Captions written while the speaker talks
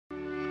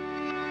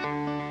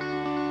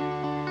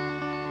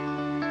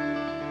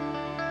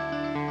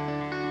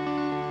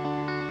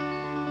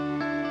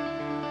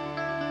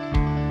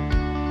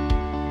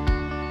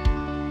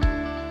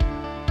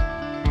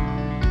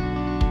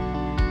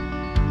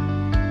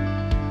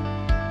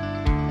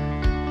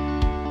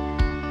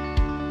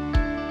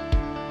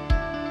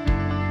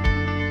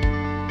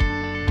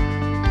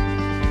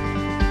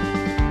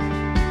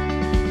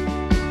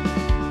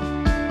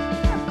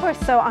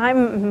So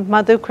I'm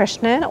Madhu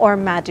Krishnan, or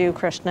Madhu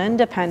Krishnan,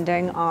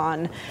 depending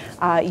on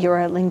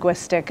your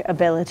linguistic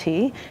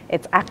ability.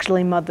 It's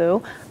actually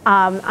Madhu.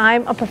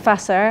 I'm a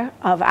professor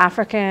of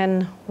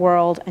African,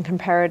 world, and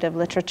comparative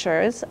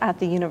literatures at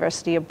the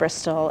University of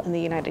Bristol in the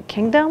United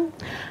Kingdom.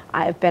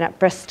 I've been at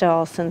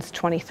Bristol since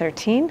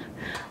 2013.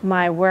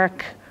 My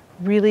work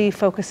really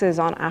focuses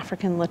on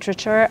African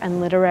literature and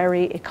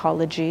literary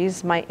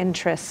ecologies. My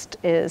interest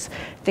is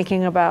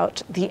thinking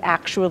about the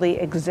actually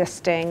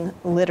existing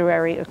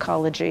literary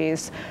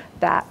ecologies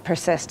that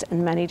persist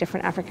in many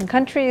different African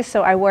countries.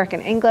 So I work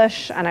in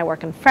English and I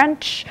work in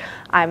French.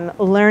 I'm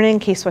learning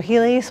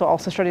Kiswahili, so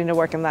also starting to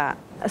work in that.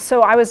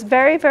 So I was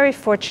very, very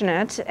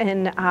fortunate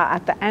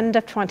at the end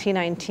of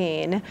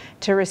 2019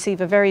 to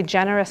receive a very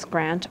generous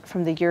grant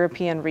from the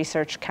European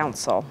Research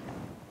Council.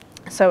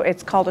 So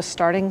it's called a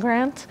starting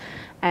grant,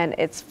 and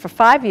it's for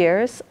 5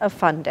 years of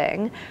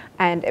funding,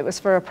 and it was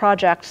for a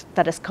project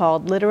that is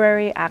called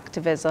Literary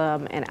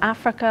Activism in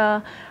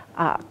Africa,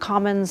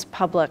 Commons,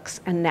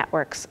 Publics, and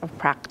Networks of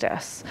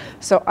Practice.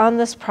 So on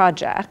this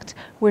project,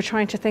 we're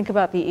trying to think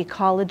about the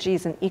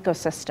ecologies and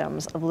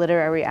ecosystems of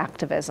literary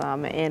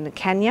activism in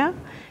Kenya,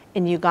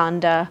 in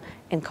Uganda,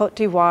 in Cote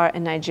d'Ivoire,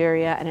 in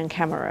Nigeria, and in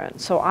Cameroon.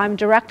 So I'm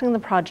directing the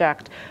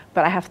project,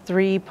 but I have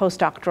 3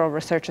 postdoctoral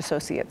research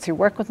associates who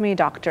work with me,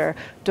 Dr.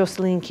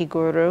 Doselin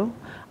Kiguru,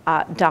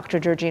 Dr.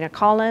 Georgina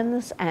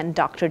Collins, and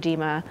Dr.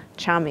 Dima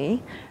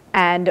Chami.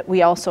 And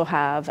we also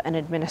have an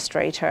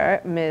administrator,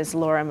 Ms.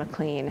 Laura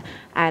McLean.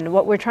 And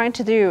what we're trying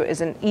to do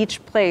is in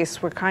each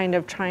place, we're kind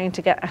of trying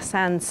to get a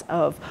sense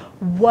of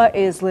what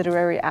is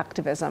literary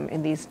activism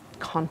in these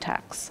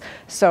contexts.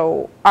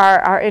 So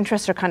our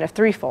interests are kind of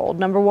threefold.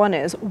 Number one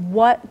is,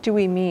 what do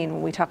we mean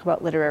when we talk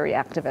about literary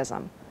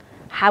activism?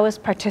 How is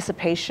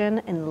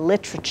participation in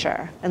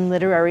literature and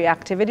literary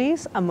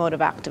activities a mode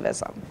of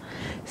activism?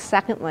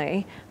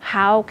 Secondly,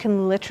 how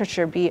can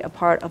literature be a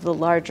part of the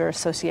larger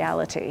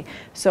sociality?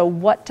 So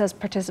what does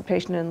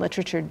participation in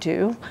literature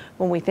do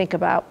when we think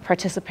about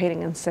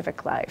participating in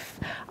civic life?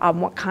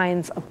 What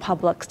kinds of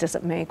publics does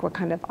it make? What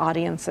kind of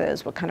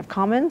audiences? What kind of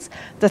commons?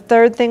 The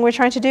third thing we're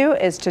trying to do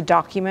is to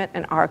document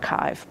and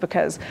archive,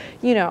 because,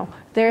 you know,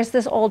 there's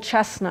this old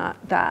chestnut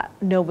that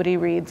nobody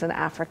reads in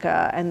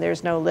Africa and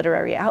there's no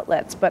literary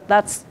outlets, but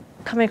that's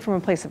coming from a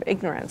place of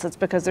ignorance. It's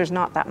because there's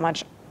not that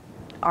much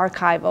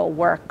archival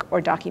work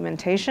or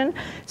documentation.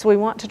 So we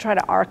want to try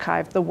to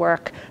archive the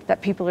work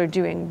that people are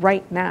doing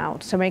right now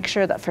to make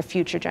sure that for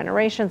future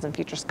generations and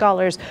future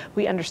scholars,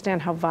 we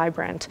understand how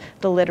vibrant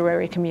the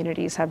literary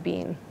communities have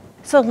been.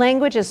 So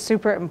language is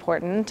super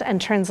important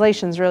and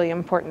translation is really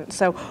important.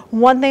 So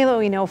one thing that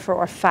we know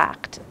for a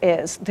fact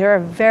is there are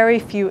very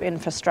few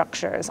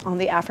infrastructures on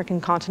the African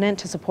continent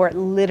to support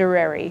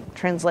literary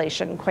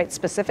translation quite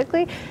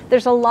specifically.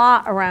 There's a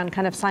lot around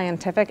kind of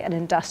scientific and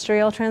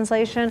industrial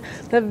translation,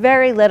 but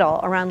very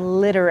little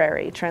around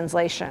literary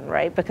translation,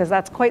 right? Because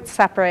that's quite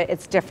separate,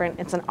 it's different,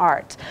 it's an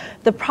art.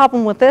 The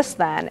problem with this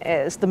then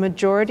is the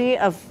majority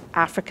of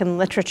African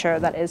literature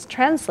that is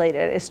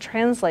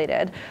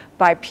translated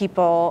by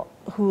people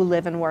who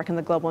live and work in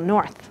the global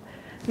north.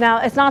 Now,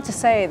 it's not to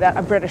say that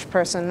a British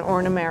person or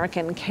an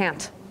American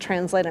can't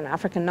translate an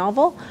African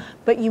novel,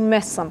 but you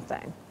miss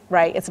something,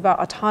 right? It's about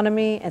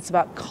autonomy, it's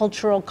about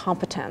cultural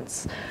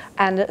competence.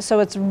 And so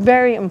it's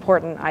very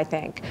important, I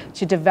think,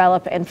 to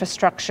develop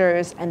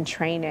infrastructures and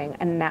training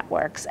and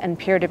networks and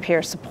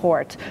peer-to-peer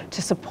support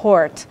to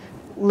support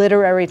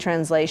literary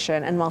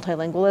translation and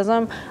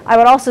multilingualism. I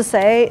would also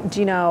say,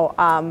 you know,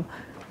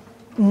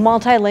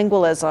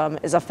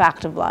 multilingualism is a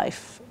fact of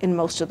life in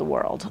most of the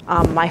world.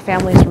 My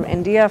family's from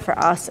India. For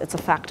us, it's a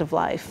fact of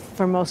life.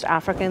 For most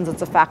Africans,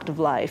 it's a fact of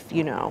life.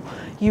 You know,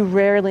 you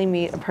rarely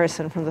meet a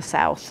person from the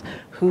South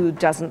who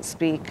doesn't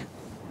speak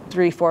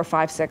 3, 4,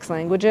 5, 6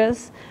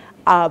 languages.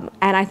 And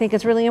I think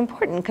it's really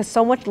important because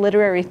so much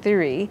literary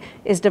theory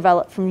is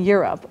developed from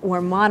Europe,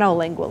 where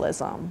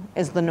monolingualism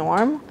is the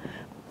norm.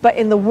 But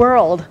in the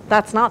world,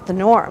 that's not the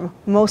norm.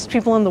 Most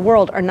people in the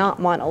world are not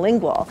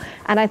monolingual.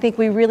 And I think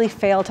we really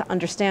fail to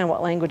understand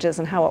what language is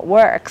and how it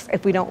works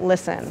if we don't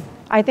listen.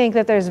 I think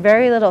that there's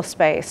very little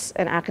space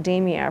in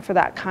academia for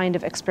that kind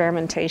of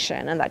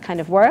experimentation and that kind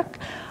of work.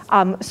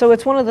 So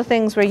it's one of the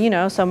things where, you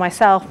know, so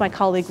myself, my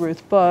colleague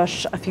Ruth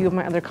Bush, a few of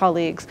my other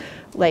colleagues,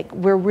 like,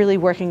 we're really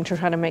working to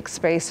try to make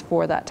space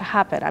for that to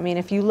happen. I mean,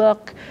 if you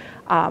look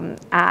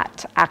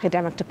at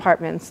academic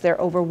departments, they're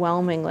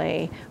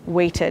overwhelmingly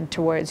weighted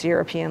towards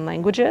European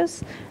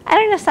languages.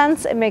 And in a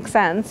sense, it makes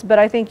sense, but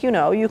I think, you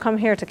know, you come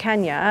here to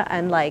Kenya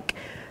and like,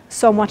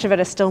 so much of it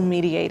is still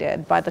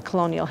mediated by the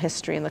colonial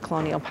history and the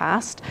colonial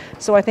past.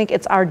 So I think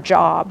it's our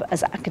job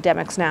as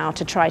academics now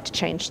to try to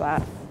change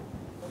that.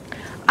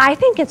 I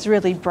think it's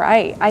really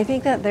bright. I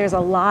think that there's a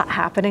lot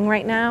happening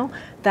right now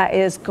that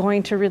is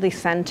going to really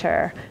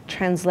center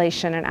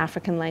translation in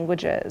African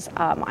languages.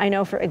 I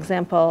know, for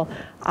example,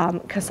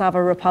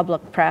 Cassava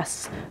Republic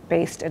Press,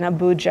 based in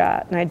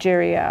Abuja,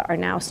 Nigeria, are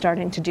now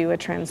starting to do a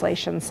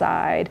translation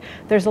side.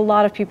 There's a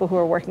lot of people who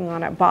are working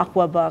on it.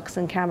 Bakwa Books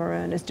in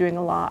Cameroon is doing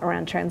a lot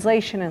around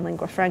translation and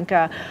lingua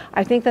franca.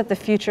 I think that the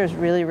future is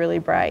really, really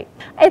bright.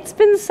 It's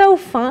been so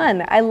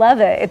fun. I love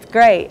it. It's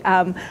great.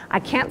 I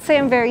can't say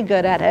I'm very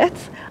good at it.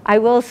 I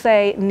will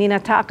say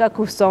ninataka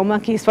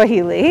kusoma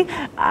Kiswahili.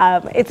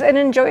 It's an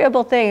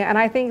enjoyable thing, and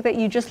I think that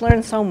you just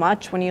learn so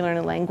much when you learn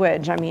a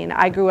language. I mean,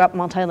 I grew up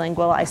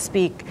multilingual. I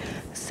speak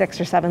 6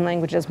 or 7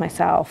 languages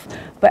myself,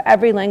 but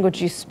every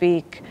language you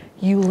speak,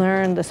 you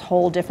learn this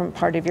whole different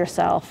part of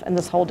yourself and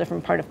this whole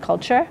different part of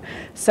culture.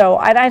 So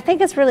I think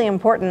it's really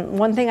important.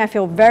 One thing I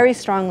feel very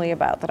strongly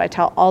about that I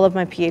tell all of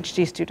my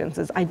PhD students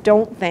is I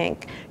don't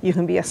think you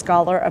can be a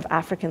scholar of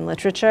African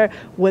literature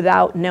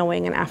without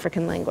knowing an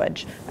African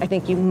language. I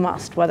think you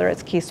must, whether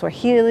it's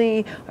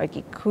Kiswahili or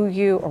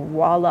Kikuyu or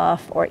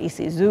Wolof or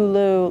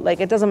isiZulu, like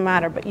it doesn't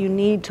matter, but you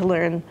need to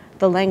learn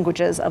the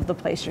languages of the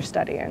place you're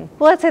studying.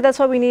 Well, I'd say that's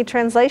why we need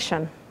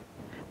translation.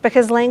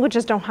 Because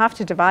languages don't have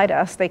to divide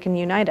us, they can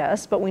unite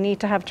us, but we need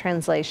to have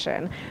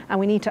translation. And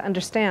we need to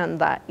understand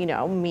that, you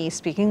know, me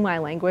speaking my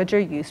language or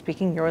you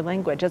speaking your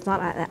language, it's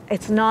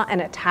not an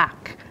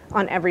attack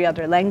on every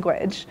other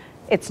language.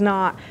 It's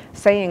not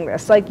saying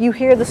this. Like, you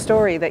hear the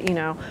story that, you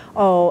know,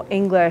 oh,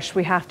 English,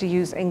 we have to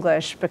use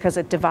English because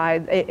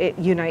it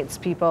unites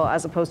people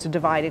as opposed to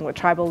dividing with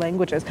tribal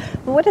languages.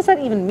 But what does that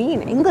even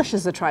mean? English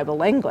is a tribal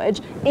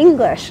language.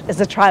 English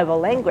is a tribal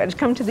language.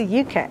 Come to the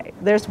UK.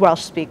 There's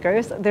Welsh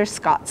speakers, there's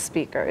Scots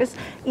speakers.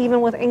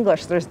 Even with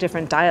English, there's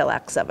different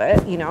dialects of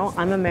it. You know,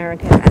 I'm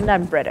American and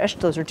I'm British.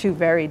 Those are 2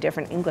 very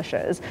different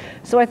Englishes.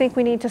 So I think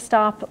we need to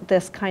stop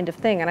this kind of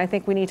thing. And I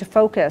think we need to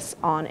focus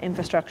on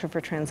infrastructure for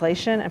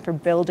translation and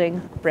for building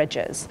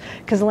bridges,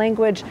 because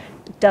language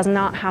does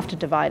not have to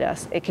divide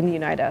us, it can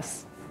unite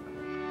us.